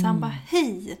 Så han bara,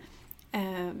 hej.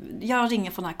 Jag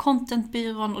ringer från den här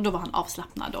contentbyrån. Och då var han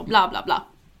avslappnad och bla bla bla.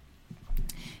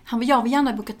 Han bara, jag vill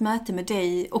gärna boka ett möte med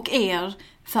dig och er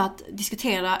för att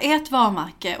diskutera ert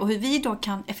varumärke och hur vi då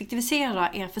kan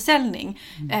effektivisera er försäljning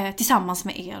tillsammans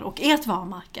med er och ert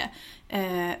varumärke.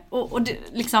 Och det,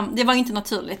 liksom, det var inte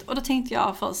naturligt. Och då tänkte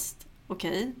jag först,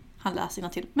 okej, han läser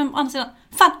innantill. Men å andra sidan,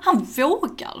 fan, han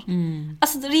vågar.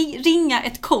 Alltså ringa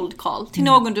ett cold call till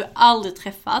någon du aldrig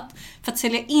träffat för att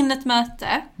sälja in ett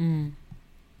möte.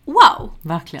 Wow!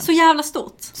 Verkligen. Så jävla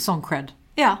stort. Sån cred.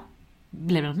 Ja.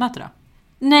 Blev det något möte då?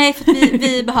 Nej, för att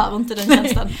vi behöver inte den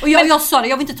tjänsten. Och jag sa det,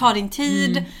 jag vill inte ta din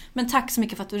tid. Men tack så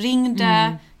mycket för att du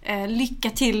ringde. Lycka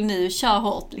till nu, kör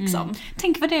hårt liksom.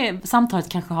 Tänk vad det samtalet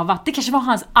kanske har varit. Det kanske var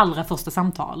hans allra första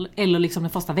samtal. Eller liksom den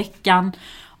första veckan.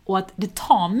 Och att det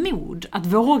tar mod att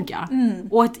våga.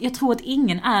 Och att jag tror att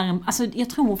ingen är... Alltså jag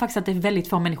tror faktiskt att det är väldigt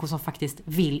få människor som faktiskt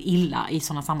vill illa i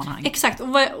sådana sammanhang. Exakt,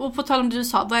 och på tal om det du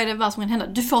sa, vad är det som kan hända?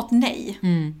 Du får ett nej.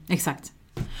 Exakt.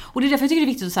 Och det är därför jag tycker det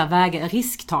är viktigt att så här väga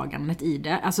risktagandet i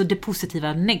det. Alltså det positiva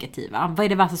och negativa. Vad är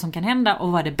det värsta som kan hända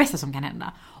och vad är det bästa som kan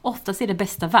hända? Oftast är det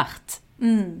bästa värt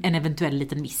en eventuell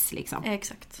liten miss liksom.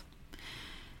 Exakt.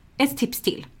 Ett tips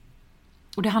till.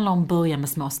 Och det handlar om att börja med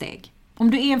små steg.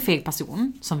 Om du är en feg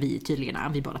person, som vi tydligen är,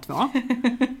 vi båda två.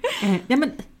 Ja,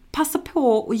 men passa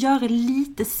på att göra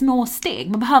lite små steg.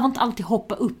 Man behöver inte alltid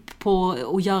hoppa upp på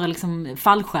och göra liksom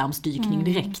fallskärmsdykning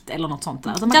direkt eller något sånt där.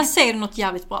 Alltså Där säger du något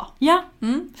jävligt bra. Ja.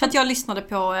 För att jag lyssnade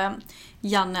på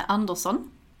Janne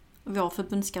Andersson, vår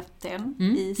förbundskapten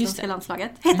i svenska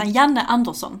landslaget. Heter han Janne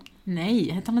Andersson?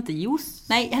 Nej, heter han inte Jos?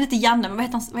 Nej, han heter Janne, men vad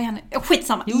heter han? Vad är han?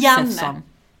 Skitsamma.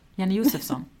 Janne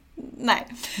Josefsson. Nej,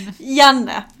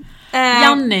 Janne.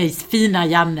 Janne, fina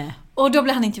Janne. Och då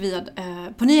blev han intervjuad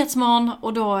på Nyhetsmorgon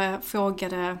och då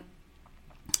frågade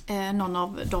någon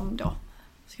av dem då.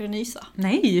 Ska du nysa?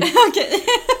 Nej. Okej.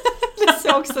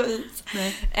 Det såg så ut.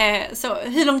 Så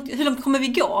hur långt kommer vi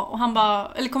gå? Och han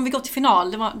bara, eller kommer vi gå till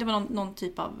final? Det var någon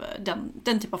typ av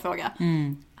den typ av fråga.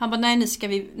 Han bara, nej, nu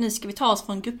ska vi ta oss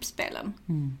från gruppspelen.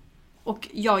 Och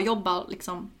jag jobbar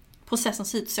liksom, processen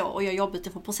ser ut så och jag jobbar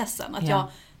utifrån processen. Att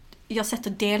jag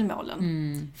sätter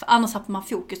delmålen. För annars tappar man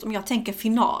fokus. Om jag tänker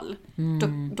final,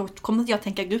 då kommer inte jag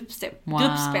tänka gruppspel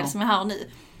som är här och nu.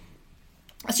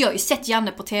 Alltså jag har ju sett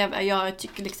Janne på TV. Jag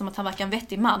tycker liksom att han verkar en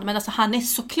vettig man. Men alltså han är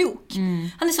så klok.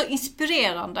 Han är så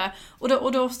inspirerande.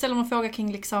 Och då ställer man fråga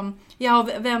kring liksom, ja,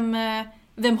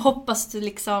 vem hoppas du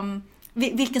liksom,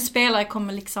 vilken spelare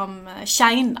kommer liksom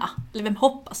shina? Eller vem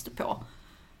hoppas du på?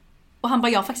 Och han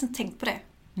bara, jag har faktiskt inte tänkt på det.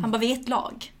 Han bara, vi är ett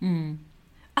lag.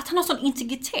 Att han har sån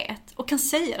integritet och kan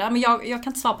säga det, men jag kan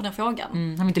inte svara på den frågan.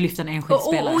 Han vill inte lyfta en enskild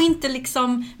spelare. Och inte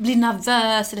liksom bli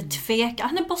nervös eller tveka.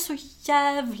 Han är bara så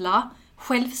jävla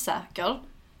självsäker.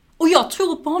 Och jag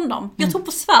tror på honom. Jag tror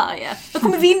på Sverige. Jag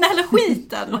kommer vinna hela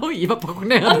skiten. Oj, vad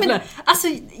passionerad. Ja, alltså,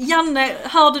 Janne,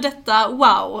 hör du detta?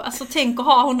 Wow. Alltså, tänk att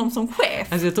ha honom som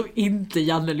chef. Alltså, jag tror inte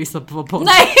Janne lyssnar på vår podd.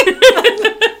 Nej,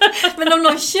 men om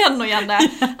någon känner Janne.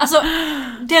 Alltså,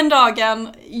 den dagen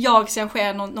jag ser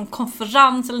ske någon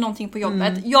konferens eller någonting på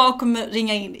jobbet. Jag kommer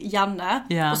ringa in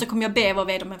Janne. Och så kommer jag be vår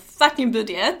vd om en fucking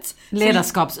budget.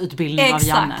 Ledarskapsutbildning av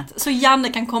Janne. Exakt, så Janne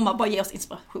kan komma och bara ge oss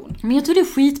inspiration. Men jag tror det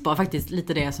är skitbra faktiskt,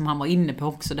 lite det som han var inne på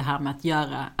också, det här med att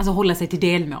göra, alltså hålla sig till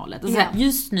delmålet. Alltså,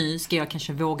 just nu ska jag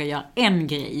kanske våga göra en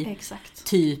grej. Exakt.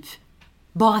 Typ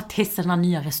bara testa den här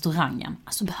nya restaurangen.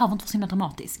 Alltså behöver inte vara så himla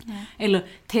dramatisk. Eller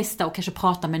testa och kanske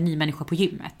prata med en ny människa på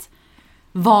gymmet.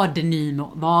 vad det nu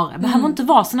må vara. Det behöver inte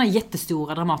vara såna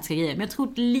jättestora dramatiska grejer. Men jag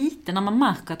tror lite när man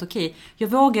märker att okej, jag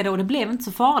vågade och det blev inte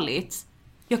så farligt.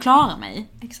 Jag klarar mig.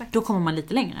 Exakt. Då kommer man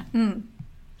lite längre.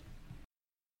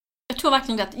 Jag tror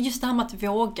verkligen att just det här med att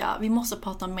våga, vi måste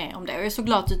prata mer om det. Och jag är så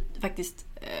glad att du faktiskt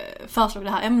föreslog det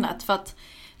här ämnet. För att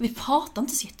vi pratar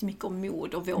inte så jättemycket om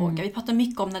mod och våga. Vi pratar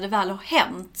mycket om när det väl har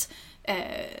hänt,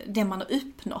 det man har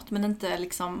uppnått. Men inte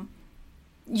liksom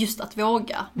just att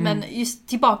våga. Men just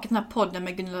tillbaka till den här podden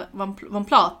med Gunilla von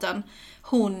Platen.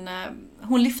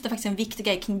 Hon lyfte faktiskt en viktig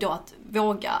grej kring då att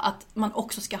våga. Att man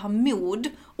också ska ha mod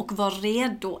och vara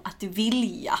redo att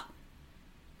vilja.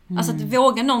 Alltså att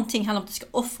våga någonting handlar om att du ska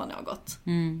offra något.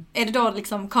 Är det då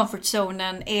liksom comfort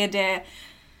zonen? Är det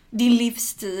din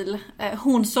livsstil?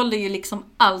 Hon sålde ju liksom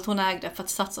allt hon ägde för att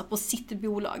satsa på sitt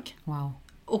bolag. Wow.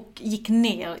 Och gick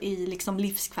ner i liksom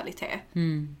livskvalitet.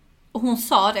 Och hon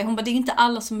sa det, det är inte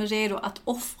alla som är redo att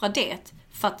offra det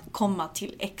för att komma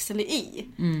till X eller Y.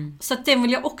 Så att det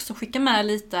vill jag också skicka med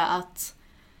lite att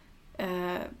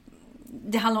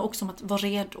det handlar också om att vara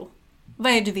redo.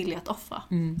 Vad är det du villig att offra?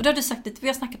 Och det har du sagt lite, vi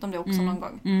har snackat om det också någon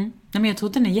gång. Nej, men jag tror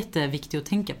att den är jätteviktig att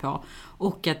tänka på.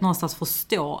 Och att någonstans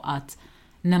förstå att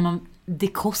när det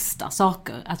kostar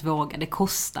saker att våga, det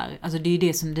kostar. Alltså det är ju det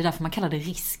är därför man kallar det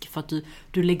risk. För att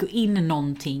du lägger in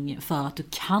någonting för att du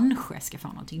kanske ska få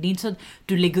någonting. Det är inte så att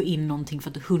du lägger in någonting för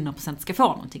att du 100% ska få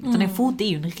någonting. Utan det är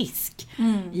ju en risk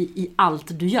i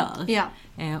allt du gör. Ja.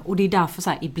 Och det är därför så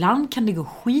här, ibland kan det gå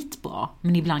skitbra,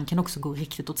 men ibland kan det också gå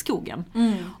riktigt åt skogen.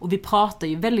 Och vi pratar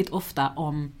ju väldigt ofta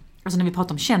om, alltså när vi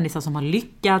pratar om kändisar som har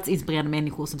lyckats, inspirerade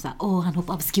människor som säger, han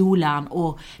hoppar av skolan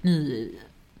och nu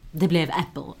det blev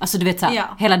Apple. Alltså du vet så här,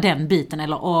 hela den biten.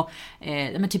 Eller,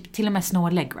 men typ till och med Snow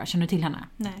Allegra, känner du till henne?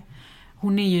 Nej.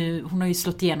 Hon har ju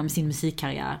slått igenom sin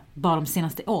musikkarriär bara de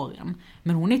senaste åren.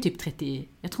 Men hon är typ 30,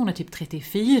 jag tror hon är typ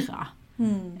 34.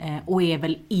 Och är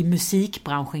väl i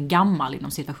musikbranschen gammal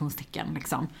inom situationstecken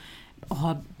liksom. Och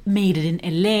har made it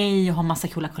in LA och har massa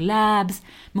coola collabs.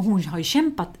 Men hon har ju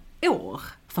kämpat år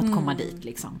för att komma dit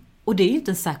liksom. Och det är ju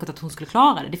inte säkert att hon skulle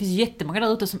klara det. Det finns ju jättemånga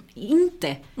där ute som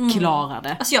inte klarar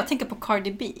det. Alltså jag tänker på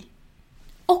Cardi B.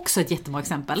 Också ett jättebra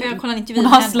exempel. Hon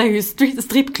hasslar ju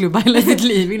strippklubbar hela sitt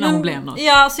liv innan hon blev något.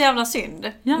 Ja, så jävla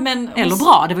synd. Ja. Eller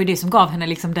bra, det var ju det som gav henne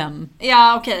liksom den...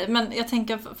 Ja, okej. Men jag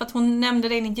tänker, för att hon nämnde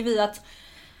det i en intervju att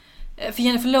för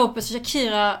Jennifer Lopez och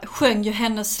Shakira sjöng ju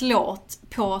hennes låt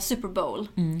på Super Bowl.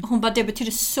 Hon bara, det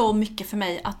betyder så mycket för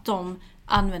mig att de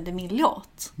använde min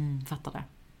låt. Fattar det.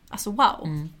 Alltså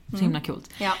wow. Så himla coolt.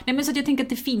 Ja. Nej, men så att jag tänker att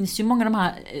det finns ju många av de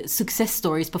här success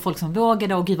stories på folk som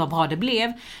vågade och gud vad bra det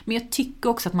blev. Men jag tycker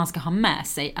också att man ska ha med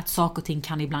sig att saker och ting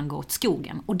kan ibland gå åt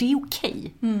skogen. Och det är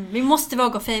okej. Vi måste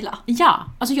våga fejla. Ja,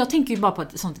 alltså jag tänker ju bara på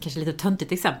ett sånt kanske lite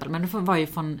töntigt exempel. Men det var ju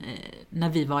från när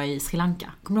vi var i Sri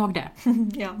Lanka. Kommer du ihåg det?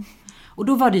 Ja. Och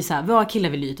då var det ju så här, våra killar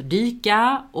ville ut och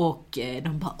dyka. Och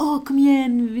de bara, kom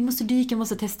igen, vi måste dyka, vi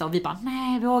måste testa. Och vi bara,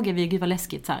 nej vågar vi, gud vad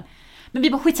läskigt så här. Men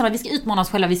vi bara skitsamma, vi ska utmana oss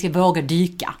själva, vi ska våga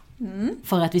dyka.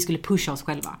 För att vi skulle pusha oss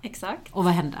själva. Exakt. Och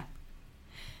vad hände?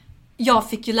 Jag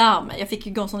fick ju lära mig, jag fick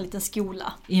ju gå en sån liten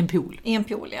skola. I en pool? I en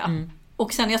pool, ja.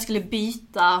 Och sen jag skulle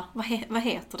byta, vad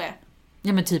heter det?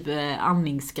 Ja men typ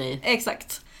andningsgrej.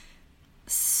 Exakt.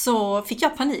 Så fick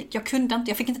jag panik,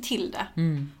 jag fick inte till det.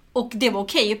 Och det var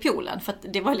okej i poolen, för att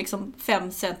det var liksom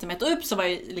 5 centimeter upp så var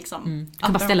jag liksom... Du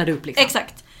kan bara ställa det upp liksom.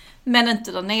 Exakt. Men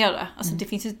inte där nere. Alltså det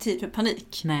finns ju tid för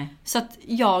panik. Nej. Så att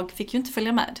jag fick ju inte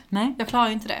följa med. Nej. Jag klarar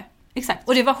ju inte det. Exakt.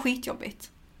 Och det var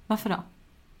skitjobbigt. Varför då?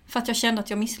 För att jag kände att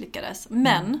jag misslyckades.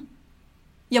 Men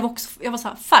jag var så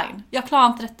här, fine. Jag klarar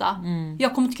inte detta.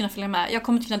 Jag kommer inte kunna följa med. Jag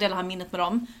kommer inte kunna dela det här minnet med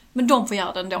dem. Men de får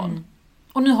göra det ändå.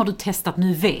 Och nu har du testat,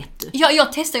 nu vet du.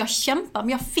 Jag testade, jag kämpar, men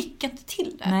jag fick inte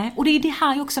till det. Nej, och det är det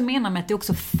här jag också menar med att det är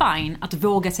också fine att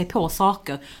våga sig på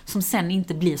saker som sen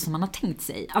inte blir som man har tänkt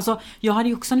sig. Alltså, jag hade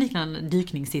ju också en liknande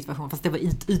dykningssituation, fast det var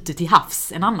ute till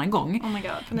havs en annan gång. Oh my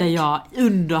God, där jag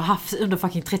under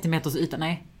fucking 30 meters yta,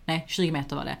 nej 20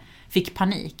 meter var det, fick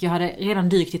panik. Jag hade redan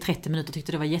dykt i 30 minuter och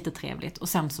tyckte det var jättetrevligt. Och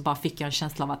sen så bara fick jag en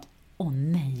känsla av att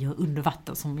nej, jag är under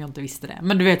vatten som jag inte visste det.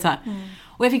 Men du vet så här.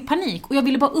 Och jag fick panik och jag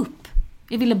ville bara upp.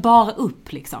 Jag ville bara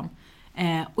upp liksom.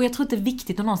 Och jag tror att det är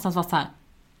viktigt att någonstans vara så här: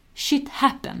 shit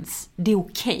happens, det är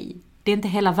okej. Det är inte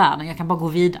hela världen, jag kan bara gå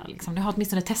vidare liksom. Jag har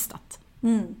åtminstone testat.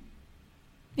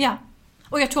 Ja.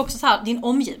 Och jag tror också så här, din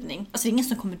omgivning, alltså det är ingen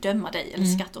som kommer döma dig eller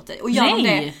skratta åt dig. Och gör de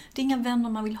det är inga vänner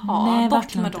man vill ha. Nej,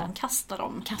 bort med inte. dem, kasta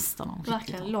dem.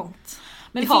 Verkligen långt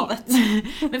men i havet.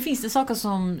 Men finns det saker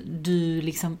som du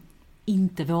liksom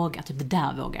inte vågar, typ det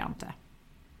där vågar jag inte?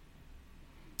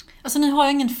 Alltså nu har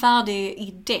jag ingen färdig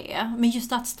idé, men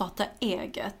just att starta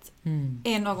eget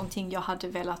är någonting jag hade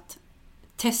velat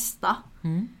testa.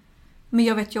 Men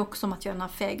jag vet ju också om att jag är den här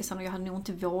fegisen och jag hade nog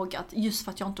inte vågat. Just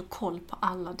för att jag inte har koll på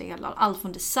alla delar. Allt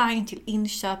från design till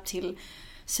inköp till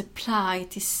supply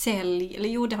till sälj. Eller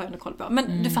jo, det har jag nog koll på.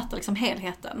 Men du fattar liksom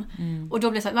helheten. Och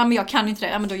då blir det så här, nej men jag kan inte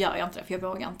det. Ja, men då gör jag inte det för jag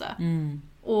vågar inte.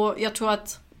 Och jag tror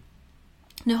att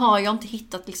nu har jag inte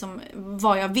hittat liksom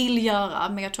vad jag vill göra.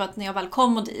 Men jag tror att när jag väl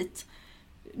kommer dit,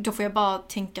 då får jag bara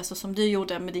tänka så som du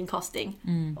gjorde med din casting.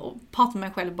 Och prata med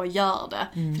mig själv och bara göra det.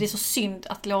 För det är så synd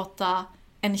att låta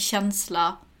en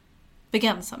känsla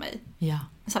begränsa mig. Ja.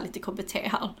 Så här lite KBT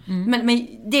här. Men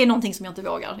det är någonting som jag inte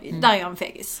vågar. Där är jag en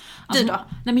fegis. Du då?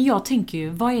 Nej, men jag tänker ju,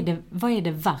 vad är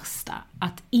det värsta?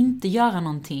 Att inte göra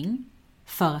någonting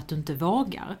för att du inte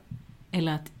vågar.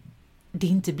 Eller att det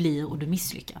inte blir och du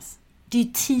misslyckas. Det är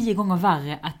ju 10 gånger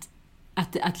värre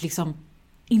att liksom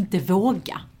inte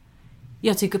våga.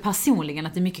 Jag tycker personligen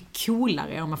att det är mycket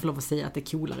coolare, om man får lov att säga att det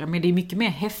är coolare, men det är mycket mer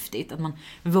häftigt att man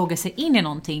vågar sig in i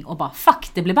någonting och bara,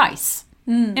 fuck, det blir bajs.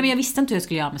 Nej, men jag visste inte hur jag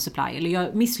skulle göra med supply, eller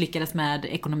jag misslyckades med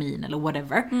ekonomin eller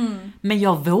whatever. Men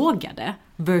jag vågade,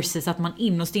 versus att man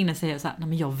innerst inne säger så här, nej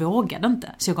men jag vågade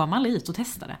inte, så jag gav mig aldrig ut och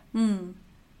testade.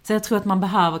 Så jag tror att man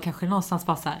behöver kanske någonstans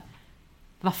bara så här,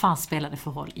 vad fan spelar det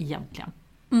för roll egentligen?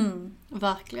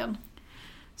 Verkligen.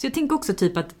 Så jag tänker också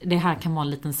typ att det här kan vara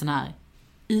en liten sån här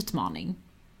utmaning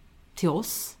till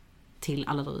oss, till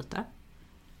alla där ute,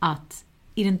 att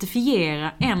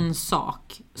identifiera en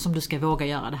sak som du ska våga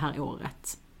göra det här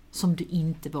året som du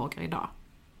inte vågar idag.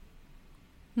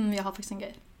 Jag har faktiskt en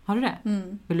grej. Har du det?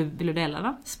 Vill du dela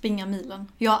det? Springa milen.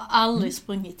 Jag har aldrig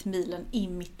sprungit milen i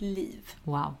mitt liv.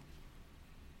 Wow.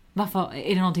 Varför?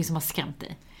 Är det någonting som har skrämt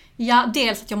dig? Ja,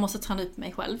 dels att jag måste träna upp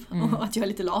mig själv och att jag är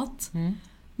lite lat.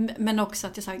 Men också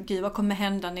att jag sa, gud vad kommer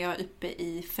hända när jag är uppe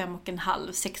i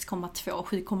 5,5, 6,2,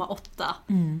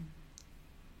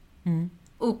 7,8.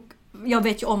 Och jag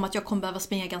vet ju om att jag kommer behöva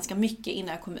springa ganska mycket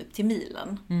innan jag kommer upp till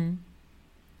milen.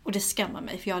 Och det skrämmer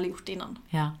mig, för jag har aldrig gjort det innan.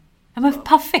 Ja, men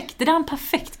perfekt. Det där är en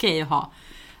perfekt grej att ha.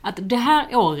 Att det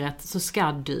här året så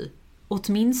ska du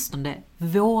åtminstone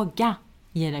våga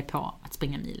ge dig på att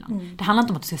springa milen. Det handlar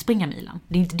inte om att du ska springa milen.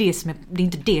 Det är inte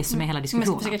det som är hela diskussionen. Men jag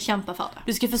ska försöka kämpa för det.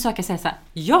 Du ska försöka säga så här,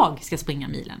 jag ska springa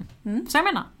milen. Så jag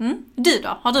menar. Du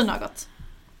då? Har du något?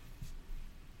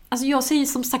 Alltså jag säger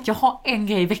som sagt, jag har en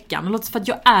grej i veckan. Låt för att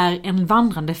jag är en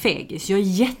vandrande fegis. Jag är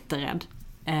jätterädd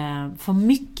för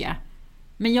mycket.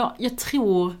 Men jag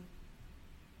tror...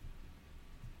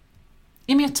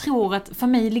 Ja, men jag tror att för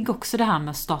mig ligger också det här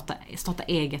med att starta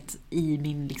eget i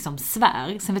min liksom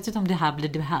sfär. Sen vet jag inte om det här blir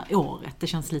det här året. Det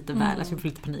känns lite väl, jag får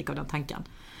lite panik av den tanken.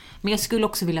 Men jag skulle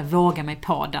också vilja våga mig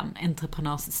på den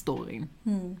entreprenörsstoryn.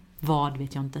 Vad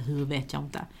vet jag inte, hur vet jag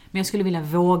inte. Men jag skulle vilja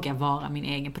våga vara min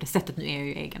egen på det sättet. Nu är jag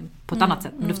ju egen på ett annat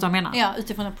sätt. Men du förstår vad jag menar? Ja,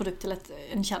 utifrån en produkt eller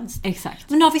en tjänst. Exakt.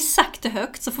 Men nu har vi sagt det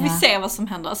högt, så får vi se vad som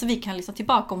händer. Alltså vi kan liksom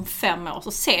tillbaka om 5 år,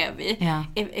 så ser vi. Ja.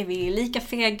 Är vi lika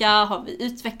fega? Har vi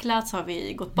utvecklats? Har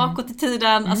vi gått bakåt i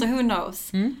tiden? Alltså who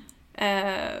knows?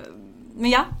 Men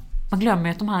ja. Man glömmer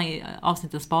ju att de här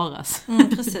avsnitten sparas.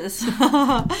 Precis.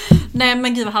 Nej,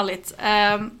 men gud vad härligt.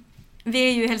 Vi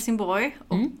är ju i Helsingborg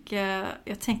och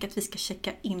jag tänker att vi ska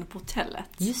checka in på hotellet.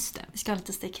 Just det. Vi ska ha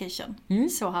lite staycation.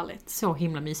 Så härligt. Så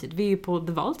himla mysigt. Vi är ju på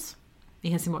The Vaults i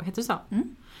Helsingborg, heter det så?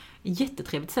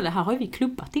 Jättetrevligt ställe. Här har vi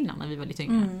klubbat innan när vi var lite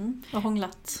yngre. Och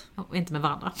hånglat. Och inte med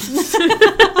varandra.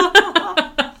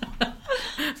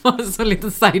 Så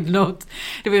lite side note.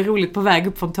 Det var ju roligt, på väg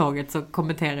upp från tåget så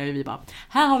kommenterade vi bara,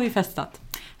 här har vi festat,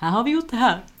 här har vi gjort det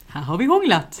här har vi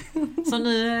hånglat. Så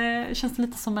nu känns det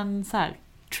lite som en så här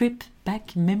trip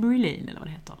back memory lane, eller vad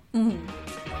det heter.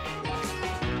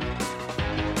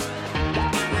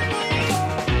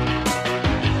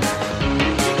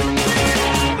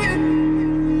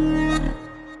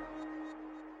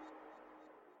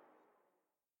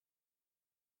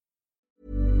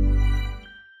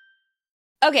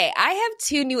 Okay, I have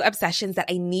 2 new obsessions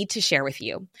that I need to share with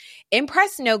you.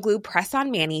 Impress No Glue Press-On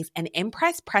Manis and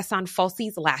Impress Press-On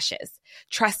Falsies Lashes.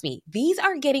 Trust me, these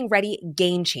are getting ready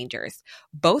game changers.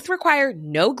 Both require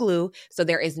no glue, so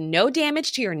there is no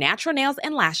damage to your natural nails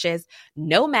and lashes,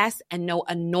 no mess, and no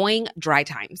annoying dry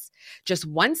times. Just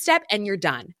one step and you're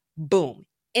done. Boom.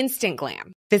 Instant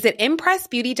glam. Visit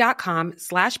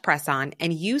impressbeauty.com/presson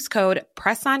and use code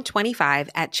PRESSON25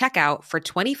 at checkout for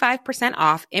 25%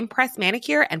 off Impress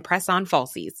Manicure and Press-On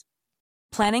Falsies.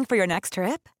 Planning for your next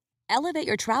trip? Elevate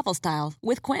your travel style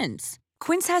with Quince.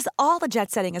 Quince has all the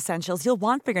jet-setting essentials you'll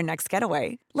want for your next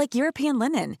getaway, like European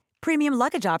linen, premium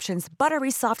luggage options,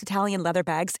 buttery soft Italian leather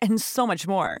bags, and so much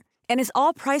more. And is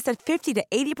all priced at 50 to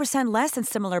 80% less than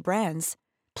similar brands.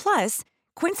 Plus,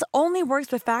 Quince only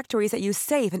works with factories that use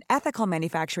safe and ethical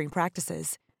manufacturing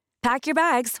practices. Pack your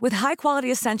bags with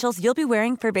high-quality essentials you'll be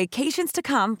wearing for vacations to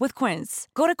come with Quince.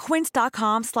 Go to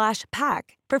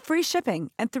quince.com/pack for free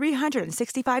shipping and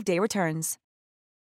 365-day returns.